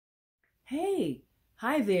Hey,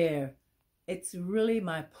 hi there. It's really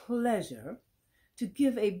my pleasure to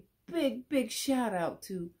give a big shout out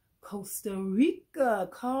to Costa Rica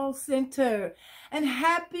Call Center and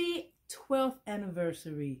happy 12th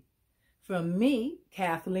anniversary from me,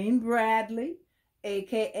 Kathleen Bradley,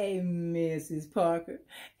 aka Mrs. Parker,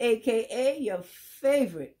 aka your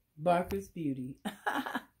favorite Barker's Beauty.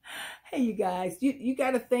 Hey, you guys, you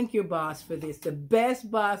got to thank your boss for this. The best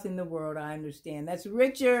boss in the world, I understand. That's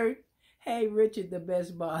Richard. Hey, Richard, the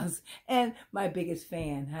best boss, and my biggest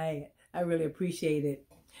fan. Hey, I really appreciate it.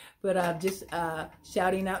 But I'm just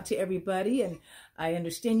shouting out to everybody, and I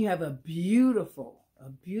understand you have a beautiful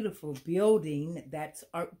building that's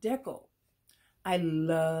Art Deco. I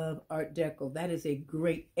love Art Deco. That is a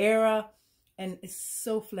great era, and it's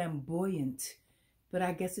so flamboyant. But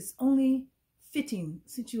I guess it's only fitting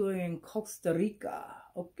since you are in Costa Rica.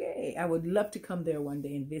 Okay, I would love to come there one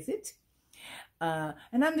day and visit.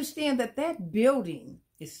 And understand that that building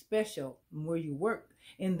is special where you work,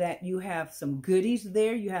 in that you have some goodies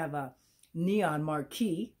there. You have a neon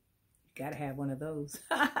marquee. You got to have one of those.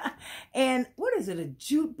 And what is it, a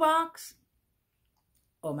jute box?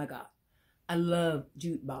 Oh my God. I love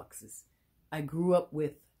jute boxes. I grew up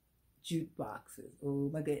with jute boxes. Oh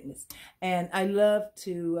my goodness. And I love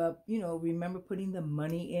to, remember putting the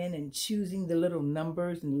money in and choosing the little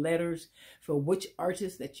numbers and letters for which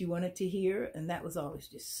artist that you wanted to hear. And that was always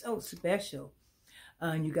just so special.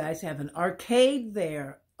 And you guys have an arcade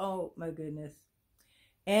there. Oh my goodness.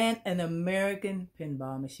 And an American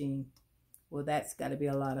pinball machine. Well, that's got to be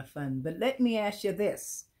a lot of fun. But let me ask you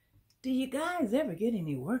this. Do you guys ever get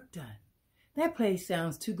any work done? That place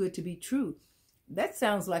sounds too good to be true. That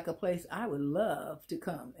sounds like a place I would love to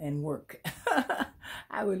come and work.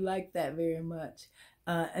 I would like that very much.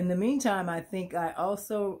 In the meantime, I think I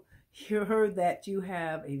also heard that you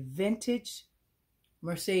have a vintage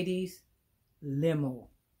Mercedes limo.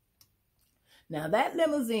 Now that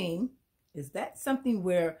limousine, is that something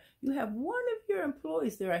where you have one of your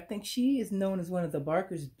employees there? I think she is known as one of the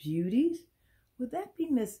Barker's Beauties. Would that be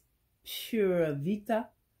Miss Pura Vita?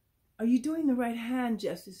 Are you doing the right hand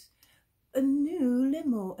gestures? A new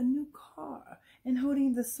limo, a new car, and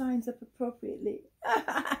holding the signs up appropriately.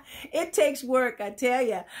 It takes work, I tell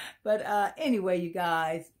you. But anyway, you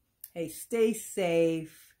guys, hey, stay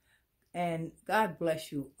safe, and God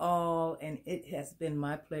bless you all. And it has been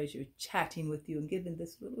my pleasure chatting with you and giving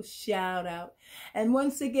this little shout out. And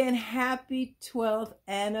once again, happy 12th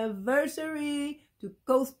anniversary to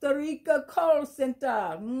Costa Rica Call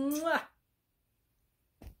Center. Mwah!